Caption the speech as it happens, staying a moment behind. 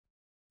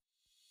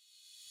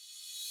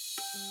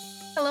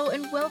Hello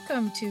and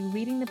welcome to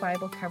Reading the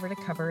Bible Cover to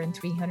Cover in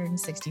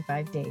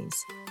 365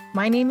 Days.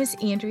 My name is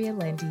Andrea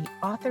Lendy,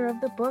 author of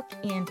the book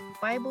and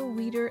Bible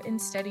reader and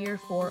studier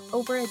for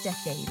over a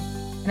decade,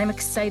 and I'm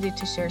excited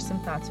to share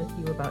some thoughts with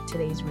you about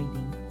today's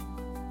reading.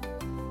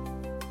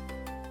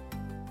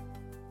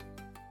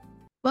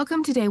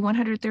 Welcome to day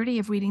 130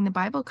 of Reading the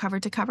Bible Cover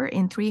to Cover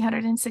in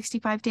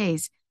 365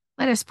 Days.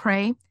 Let us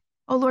pray.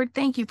 Oh Lord,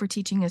 thank you for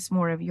teaching us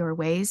more of your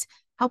ways.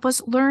 Help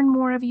us learn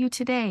more of you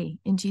today.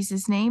 In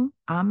Jesus' name,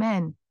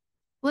 amen.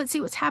 Let's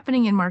see what's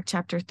happening in Mark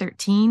chapter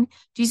 13.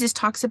 Jesus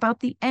talks about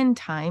the end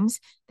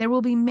times. There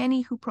will be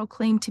many who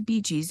proclaim to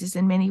be Jesus,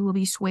 and many will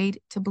be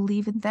swayed to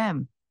believe in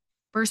them.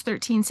 Verse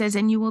 13 says,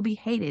 "And you will be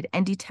hated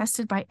and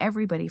detested by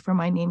everybody for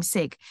my name's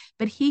sake.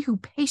 But he who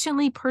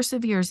patiently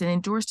perseveres and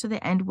endures to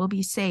the end will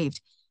be saved,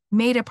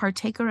 made a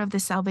partaker of the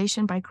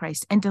salvation by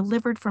Christ, and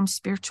delivered from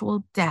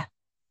spiritual death."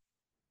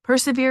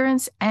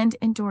 Perseverance and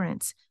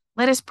endurance.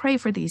 Let us pray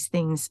for these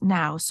things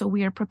now so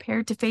we are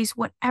prepared to face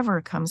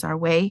whatever comes our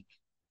way.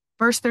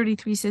 Verse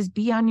 33 says,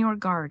 "Be on your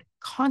guard,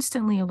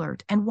 constantly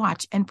alert, and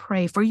watch and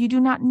pray, for you do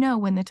not know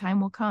when the time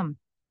will come."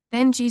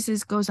 Then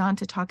Jesus goes on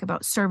to talk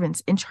about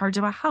servants in charge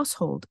of a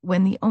household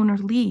when the owner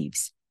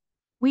leaves.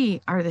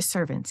 We are the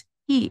servants.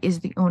 He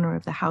is the owner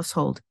of the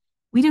household.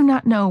 We do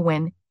not know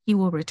when he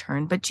will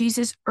return, but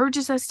Jesus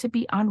urges us to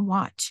be on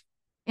watch.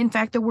 In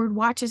fact, the word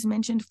watch is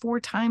mentioned 4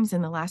 times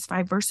in the last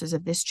 5 verses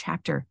of this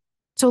chapter.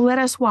 So let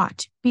us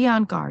watch, be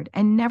on guard,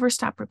 and never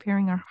stop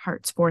preparing our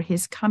hearts for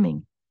his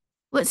coming.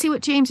 Let's see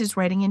what James is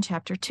writing in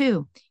chapter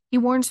 2. He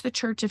warns the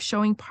church of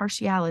showing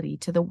partiality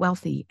to the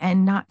wealthy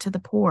and not to the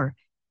poor.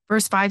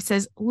 Verse 5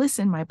 says,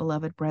 "Listen, my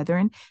beloved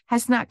brethren,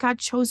 has not God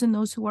chosen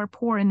those who are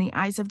poor in the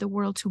eyes of the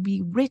world to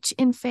be rich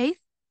in faith?"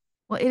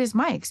 Well, it is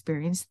my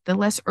experience, the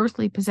less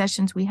earthly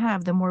possessions we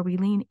have, the more we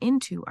lean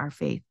into our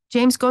faith.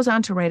 James goes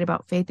on to write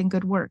about faith and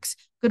good works.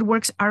 Good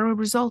works are a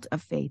result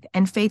of faith,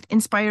 and faith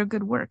inspires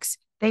good works.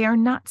 They are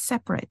not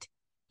separate.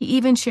 He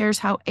even shares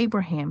how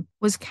Abraham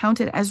was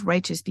counted as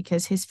righteous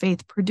because his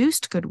faith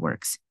produced good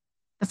works.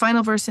 The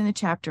final verse in the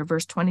chapter,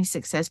 verse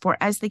 26 says, "For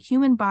as the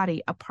human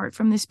body apart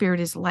from the spirit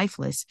is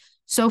lifeless,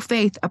 so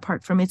faith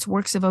apart from its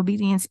works of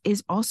obedience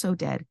is also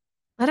dead."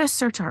 Let us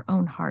search our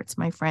own hearts,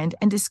 my friend,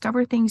 and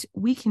discover things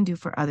we can do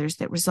for others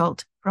that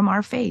result from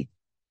our faith.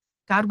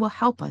 God will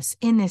help us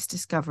in this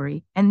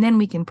discovery, and then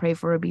we can pray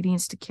for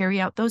obedience to carry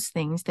out those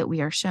things that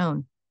we are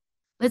shown.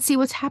 Let's see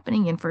what's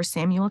happening in 1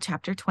 Samuel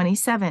chapter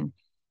 27.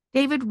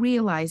 David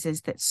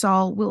realizes that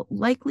Saul will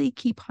likely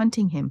keep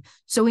hunting him,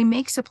 so he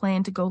makes a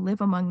plan to go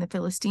live among the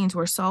Philistines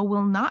where Saul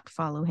will not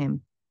follow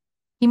him.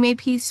 He made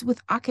peace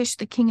with Achish,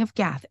 the king of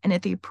Gath, and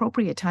at the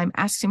appropriate time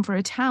asked him for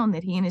a town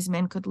that he and his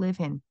men could live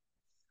in.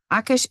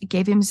 Achish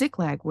gave him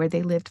Ziklag, where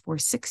they lived for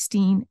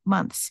 16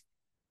 months.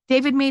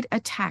 David made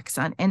attacks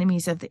on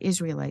enemies of the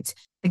Israelites,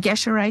 the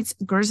Geshurites,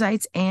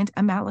 Girzites, and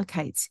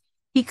Amalekites.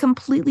 He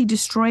completely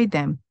destroyed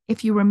them.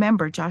 If you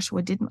remember,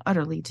 Joshua didn't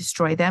utterly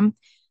destroy them.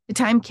 The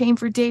time came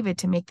for David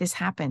to make this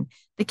happen.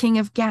 The king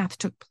of Gath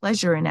took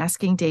pleasure in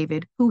asking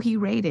David who he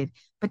raided,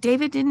 but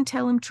David didn't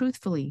tell him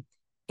truthfully.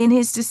 In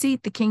his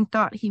deceit, the king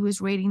thought he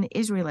was raiding the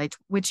Israelites,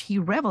 which he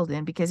reveled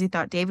in because he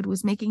thought David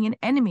was making an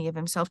enemy of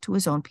himself to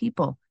his own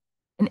people.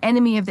 An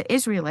enemy of the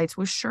Israelites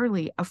was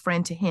surely a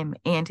friend to him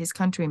and his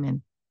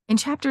countrymen. In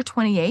chapter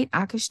 28,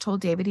 Achish told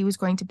David he was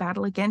going to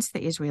battle against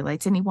the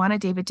Israelites, and he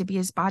wanted David to be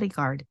his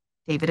bodyguard.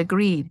 David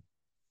agreed.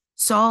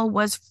 Saul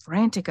was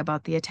frantic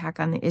about the attack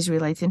on the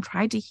Israelites and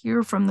tried to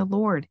hear from the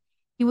Lord.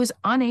 He was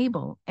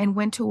unable and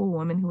went to a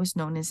woman who was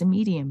known as a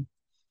medium.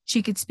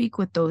 She could speak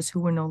with those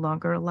who were no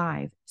longer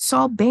alive.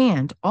 Saul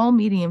banned all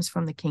mediums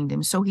from the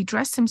kingdom, so he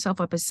dressed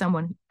himself up as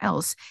someone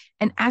else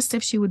and asked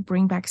if she would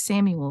bring back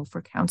Samuel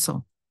for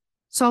counsel.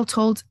 Saul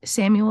told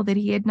Samuel that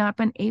he had not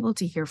been able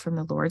to hear from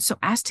the Lord, so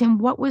asked him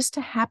what was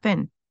to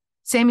happen.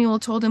 Samuel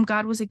told him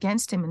God was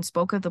against him and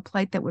spoke of the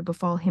plight that would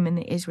befall him and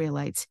the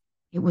Israelites.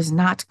 It was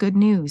not good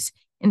news.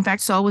 In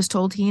fact, Saul was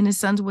told he and his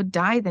sons would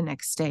die the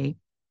next day.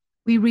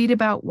 We read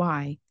about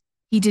why.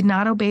 He did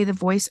not obey the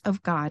voice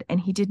of God, and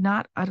he did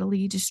not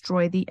utterly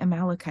destroy the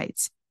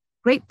Amalekites.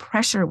 Great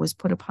pressure was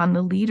put upon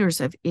the leaders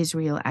of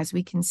Israel, as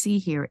we can see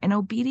here, and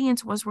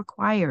obedience was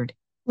required.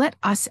 Let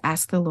us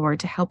ask the Lord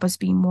to help us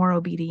be more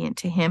obedient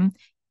to him.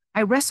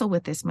 I wrestle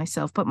with this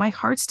myself, but my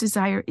heart's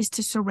desire is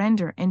to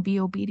surrender and be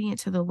obedient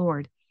to the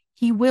Lord.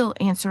 He will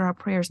answer our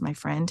prayers, my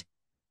friend.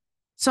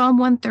 Psalm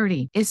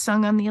 130 is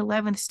sung on the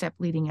 11th step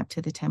leading up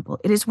to the temple.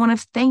 It is one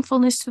of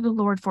thankfulness to the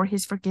Lord for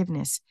his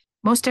forgiveness.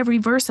 Most every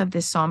verse of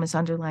this psalm is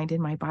underlined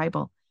in my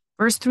Bible.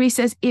 Verse 3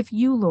 says, "If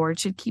you, Lord,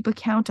 should keep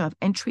account of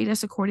and treat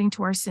us according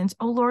to our sins,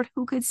 O Lord,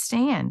 who could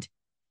stand?"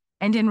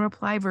 And in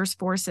reply, verse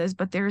 4 says,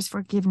 "But there is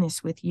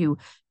forgiveness with you,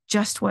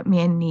 just what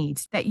man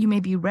needs, that you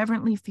may be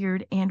reverently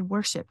feared and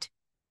worshipped."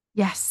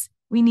 Yes,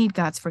 we need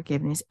God's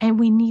forgiveness, and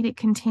we need it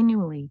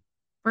continually.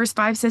 Verse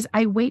 5 says,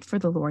 "I wait for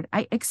the Lord.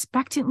 I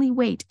expectantly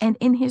wait, and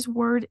in his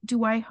word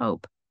do I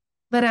hope."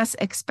 Let us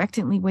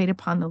expectantly wait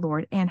upon the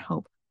Lord and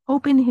hope.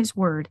 Hope in his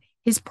word,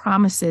 his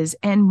promises,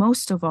 and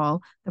most of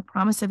all, the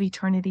promise of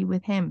eternity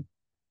with him.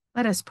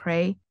 Let us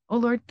pray. Oh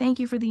Lord, thank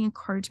you for the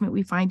encouragement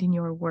we find in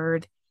your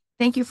word.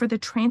 Thank you for the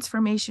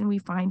transformation we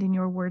find in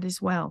your word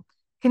as well.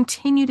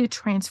 Continue to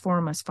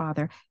transform us,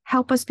 Father.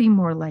 Help us be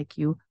more like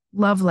you,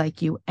 love like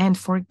you, and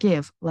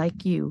forgive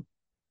like you.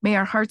 May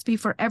our hearts be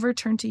forever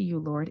turned to you,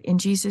 Lord. In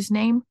Jesus'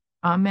 name,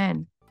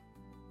 amen.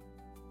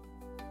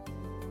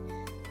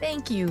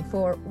 Thank you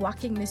for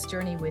walking this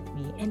journey with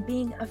me and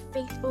being a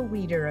faithful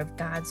reader of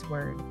God's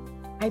word.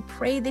 I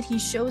pray that he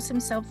shows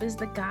himself as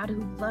the God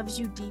who loves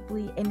you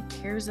deeply and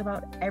cares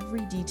about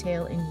every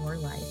detail in your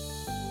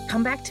life.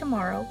 Come back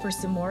tomorrow for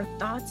some more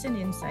thoughts and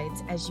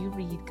insights as you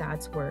read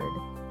God's word.